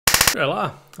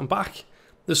Hello, I'm back.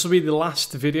 This will be the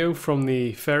last video from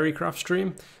the Fairycraft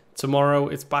stream. Tomorrow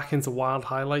it's back into Wild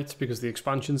Highlights because the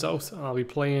expansion's out and I'll be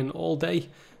playing all day.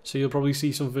 So you'll probably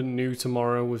see something new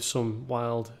tomorrow with some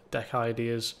wild deck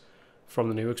ideas from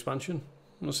the new expansion.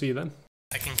 We'll see you then.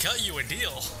 I can cut you a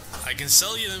deal. I can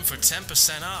sell you them for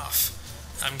 10%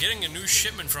 off. I'm getting a new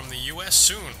shipment from the US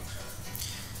soon.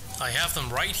 I have them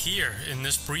right here in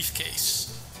this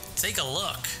briefcase. Take a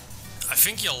look. I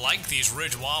think you'll like these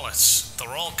Ridge wallets.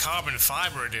 They're all carbon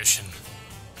fiber edition.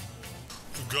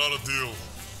 You got a deal.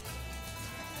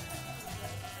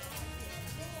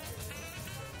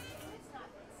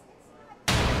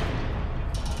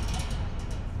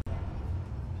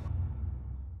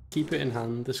 Keep it in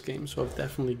hand this game, so I've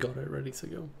definitely got it ready to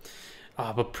go.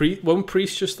 But won't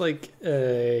Priest just like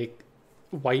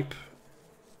wipe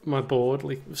my board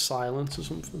like with silence or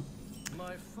something?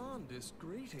 My fondest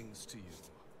greetings to you.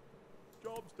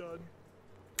 Job's done.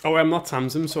 Oh, I'm not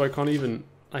Tamsin, so I can't even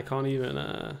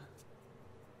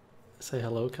say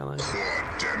hello, can I?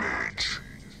 Damage.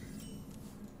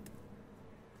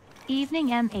 Evening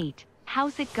M8.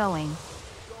 How's it going?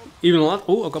 Even lad.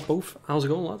 Oh, I've got both. How's it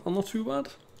going, lad? I'm not too bad.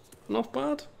 Not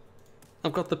bad.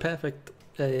 I've got the perfect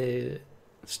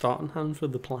starting hand for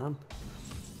the plan.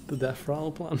 The Death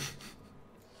Rattle plan.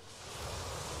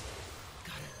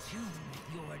 Got a tune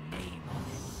with your name on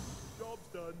it. Job's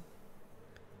done.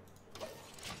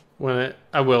 When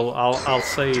I'll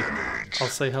say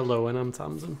hello when I'm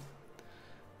Tamsin.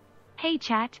 Hey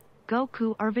chat,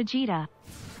 Goku or Vegeta?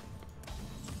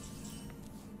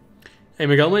 Hey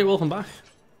Miguel, mate, welcome back.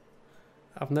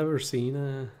 I've never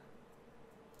seen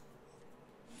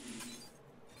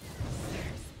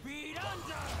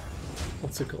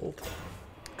what's it called?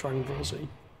 Dragon Ball Z.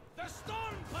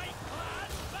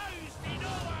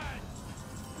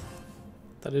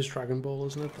 That is Dragon Ball,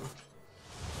 isn't it?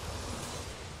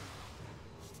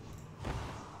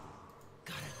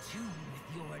 Got a tune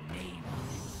with your name on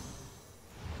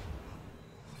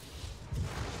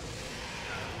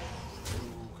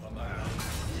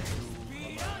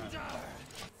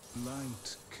it.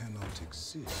 Light cannot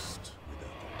exist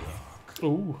without the dark.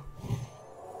 Ooh.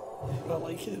 I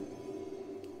like it.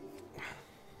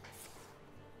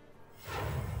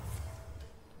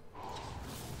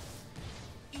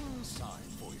 Inside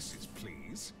voices,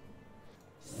 please.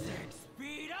 6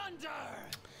 feet under.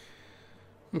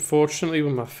 Unfortunately,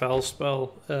 with my fell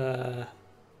spell, I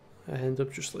end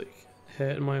up just like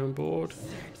hurting my own board. 6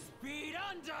 feet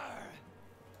under.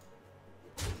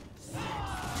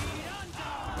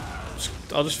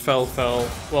 I'll just fell.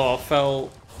 Well, I'll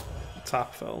fell,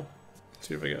 tap fell.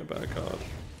 See if I get a better card.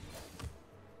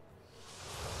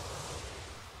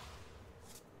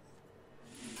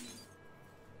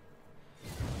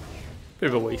 Bit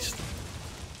of a waste.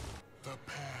 The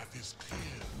path is clear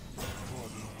for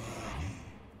the worthy.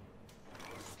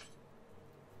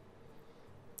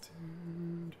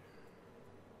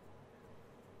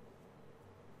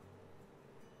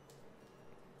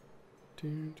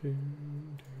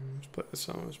 Let's play this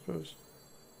out, I suppose.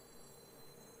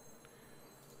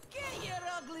 Get your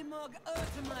ugly mug out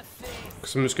of my face.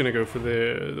 Because I'm just gonna go for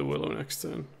the Willow next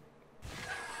turn.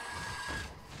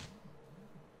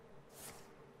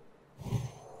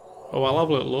 Oh, I'll have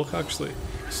a little look actually.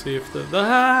 See if the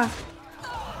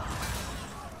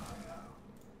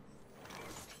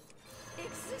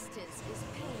Existence is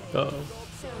pain. Uh-oh.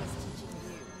 So is teaching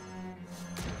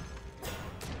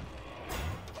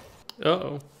you.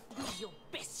 Uh-oh. Use your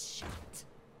best shot.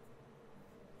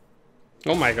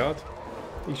 Oh my god.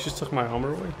 He just took my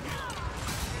armor away.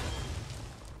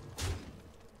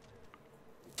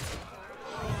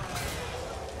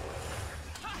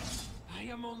 I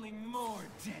am only more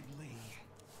deadly.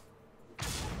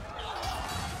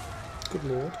 Good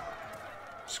lord.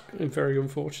 It's very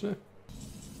unfortunate.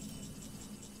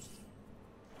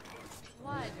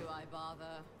 Why do I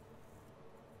bother?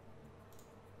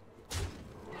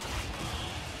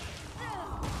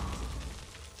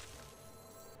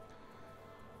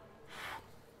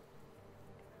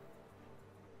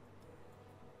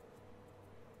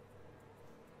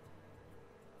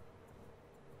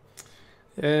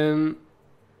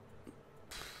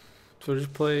 So I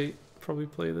just probably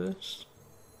play this.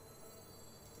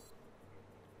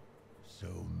 So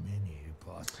many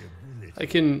possibilities. I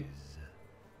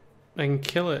can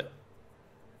kill it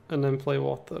and then play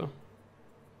what though?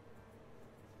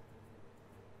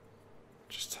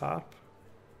 Just tap.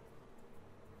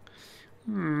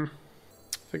 I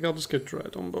think I'll just get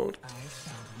Dread on board. At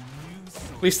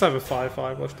least I have a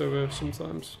 5/5 left over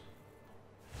sometimes.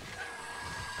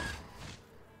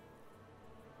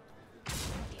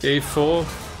 Day 4.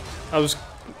 I was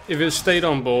If it stayed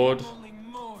on board, Only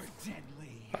more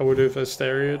deadly. I would have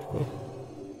Asteria'd. But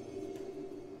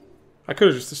I could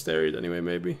have just Asteria'd anyway,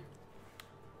 maybe.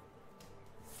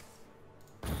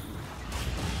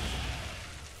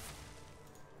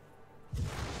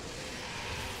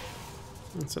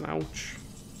 That's an ouch.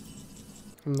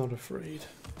 I'm not afraid.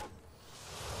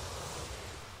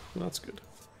 Well, that's good.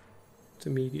 It's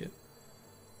immediate.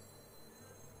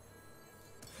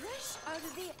 Fresh out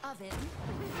of the oven.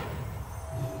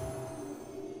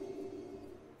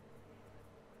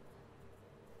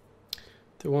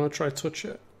 Do you want to try touch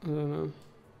it? I don't know.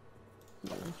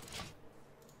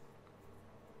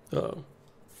 No. Uh-oh.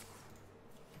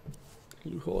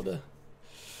 Loot hoarder.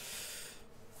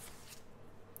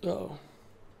 Uh-oh.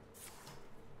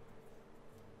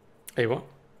 Hey, what?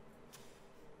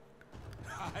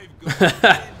 I've got plenty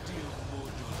of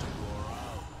mojo to go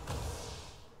around.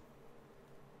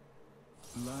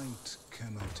 Light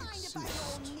cannot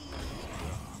exist.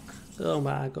 Oh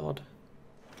my god.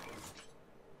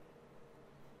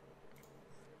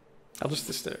 I'll just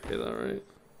Hysteria that, right?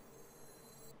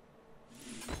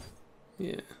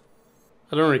 Yeah.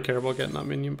 I don't really care about getting that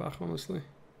minion back, honestly.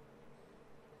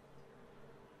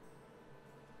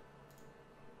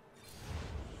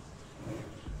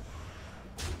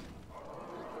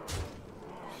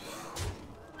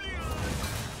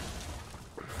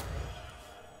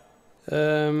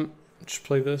 Just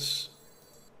play this.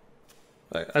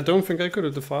 I don't think I could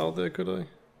have defiled there, could I?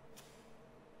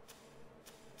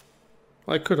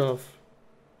 I could have.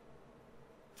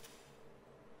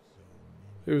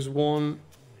 It was one.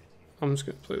 I'm just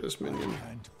gonna play this minion.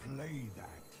 Can't play that.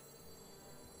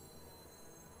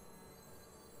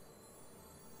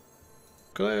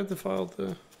 Could I have defiled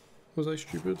there? Was I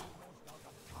stupid?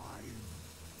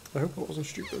 I hope I wasn't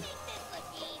stupid.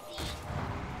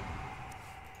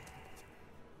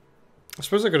 I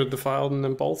suppose I could have defiled and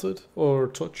then bolted or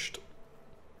touched.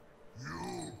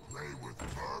 You play with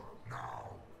Merc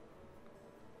now.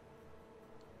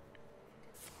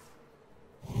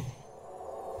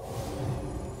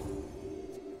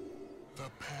 The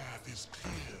path is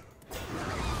clear.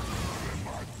 In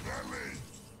my belly.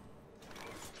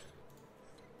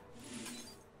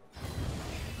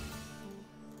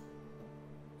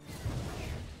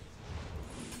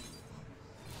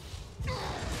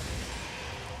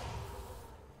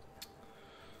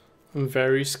 I'm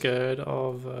very scared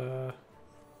of. Let's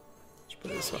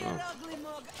put this on.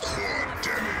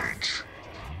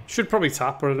 Should probably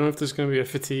tap, but I don't know if there's going to be a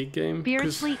fatigue game. 'Cause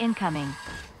Beardsley incoming.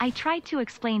 I tried to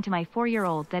explain to my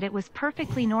 4-year-old that it was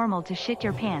perfectly normal to shit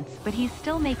your pants, but he's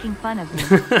still making fun of me.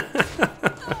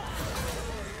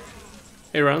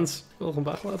 Hey Rans, welcome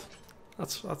back, lad.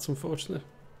 That's unfortunate.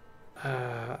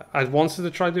 I wanted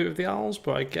to try to do it with the owls,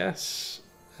 but I guess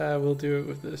we'll do it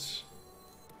with this.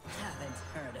 Haven't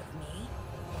heard of me.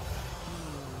 You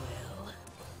will.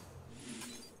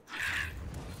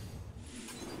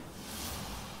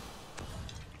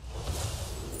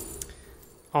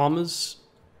 Armors.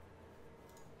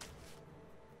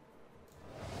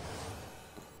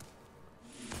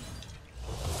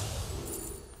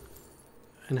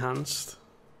 Enhanced.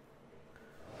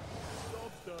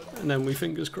 And then we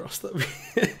fingers crossed that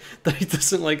that he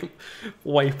doesn't like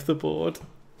wipe the board.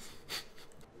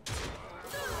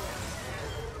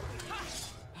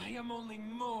 I am only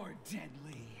more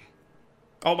deadly.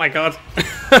 Oh my god.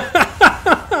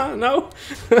 No.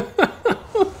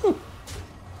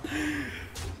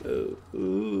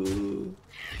 Ooh.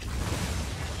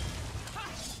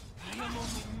 I am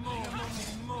only more. I am only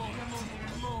more. I am only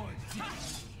more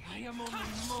deadly. I am only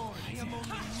more. I am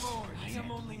only more. I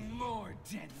am only more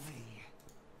deadly.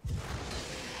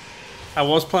 I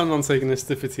was planning on taking this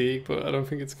to fatigue, but I don't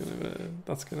think it's gonna.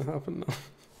 That's gonna happen now.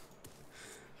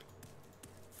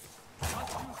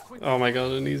 Oh my god,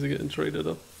 the knees are getting traded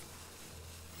up.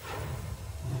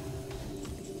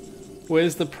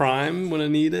 Where's the prime when I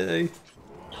need it? Eh?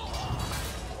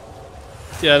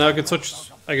 Yeah, no, I can touch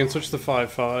the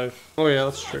 5/5. Oh yeah,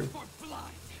 that's true. For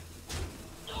blood.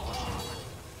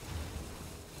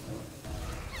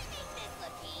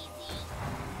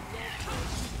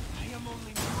 I am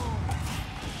only more.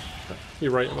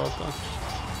 You're right about that.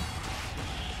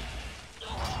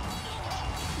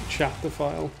 Chapter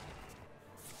file.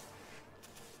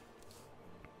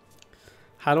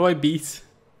 How do I beat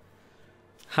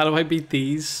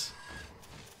these?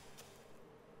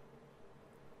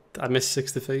 I missed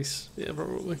 6 to face. Yeah,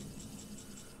 probably.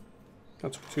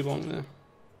 That took too long there.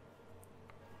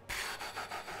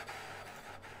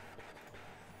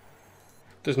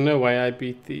 There's no way I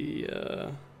beat the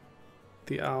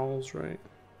owls, right?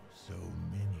 So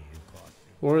many got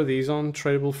What are these on?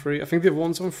 Tradable free? I think the other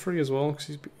one's on free as well,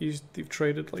 because they've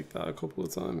traded like that a couple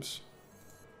of times.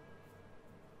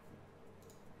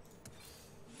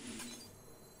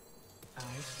 I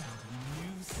found a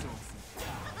new source of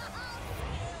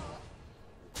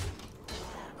power.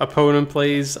 Opponent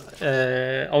plays.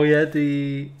 Oh yeah,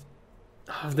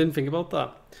 I didn't think about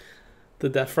that. The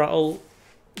death rattle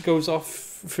goes off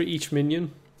for each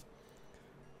minion.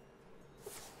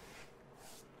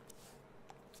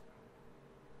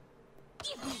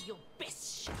 Give me your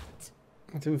best shot.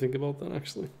 I didn't think about that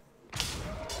actually. I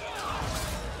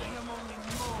am only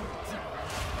more.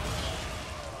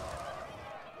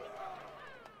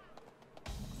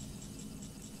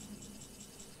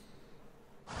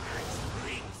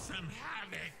 Wreak some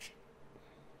havoc.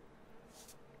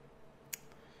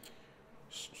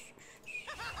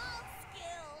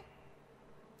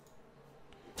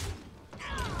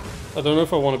 I don't know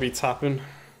if I want to be tapping,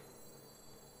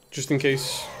 just in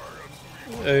case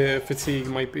fatigue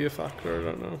might be a factor. I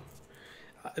don't know.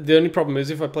 The only problem is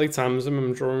if I play Tamsim,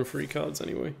 I'm drawing 3 cards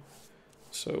anyway,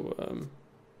 so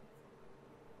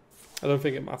I don't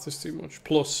think it matters too much.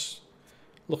 Plus,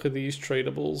 look at these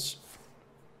tradables.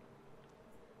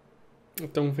 I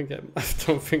don't think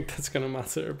that's gonna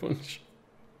matter a bunch.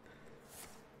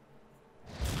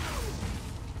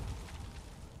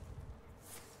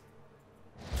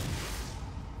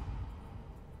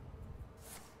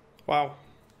 Wow.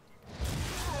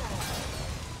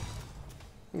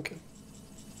 Okay.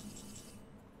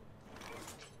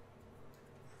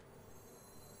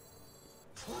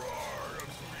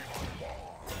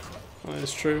 That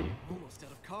is true. Almost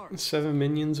out of cards. 7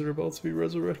 minions are about to be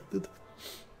resurrected.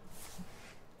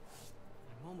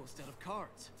 I'm almost out of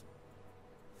cards.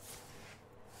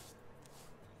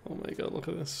 Oh my god, look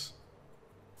at this.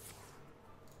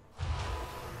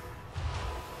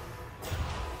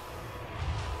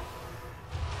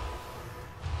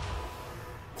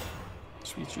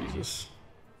 Sweet Jesus.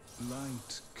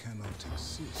 Light cannot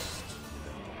exist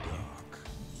without dark.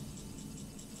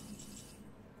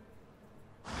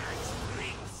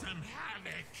 Wreak some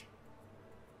havoc.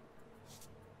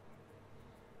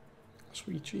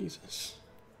 Sweet Jesus.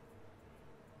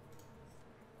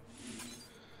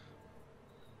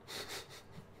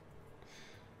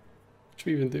 What do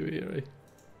we even do here,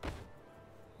 eh?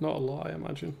 Not a lot, I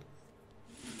imagine.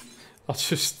 I'll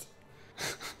just...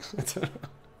 I don't know.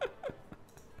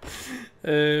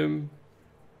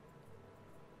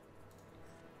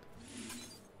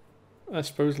 I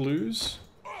suppose lose.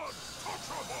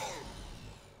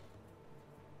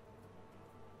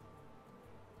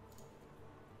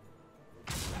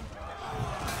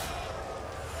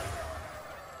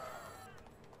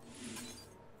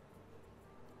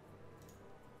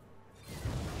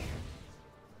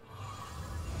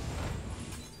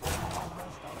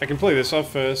 I can play this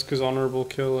off first because honorable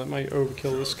kill, it might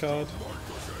overkill this card.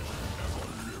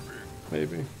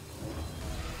 Maybe.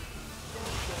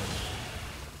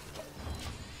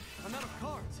 I'm out of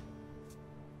cards.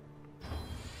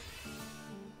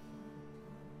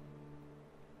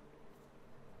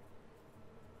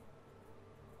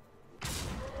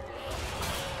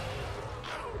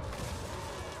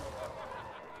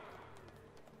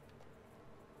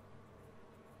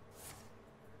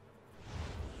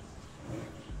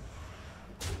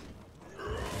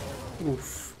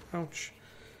 Oof. Ouch.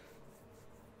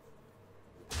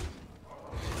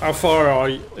 How far are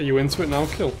you into it now,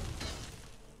 Kill?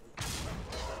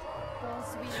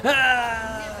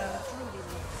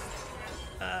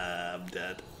 I'm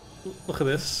dead. Look at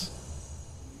this.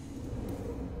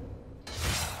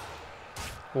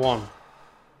 1,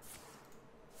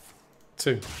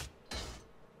 2.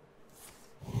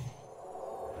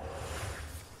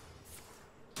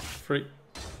 3,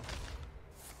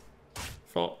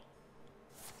 4,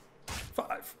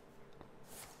 5,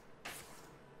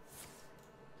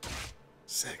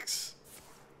 6,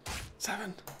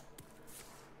 7,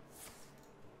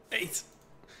 8.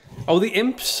 Oh, the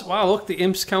imps! Wow, look, the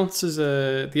imp counts as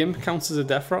a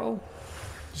death rattle.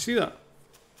 Did you see that?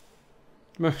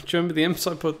 Do you remember the imps?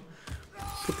 I put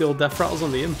the old death rattles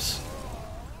on the imps.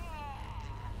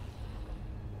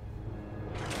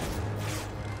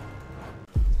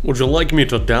 Would you like me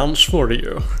to dance for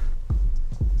you?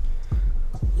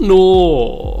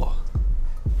 No,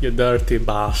 you dirty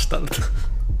bastard.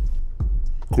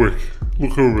 Quick,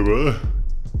 look over there.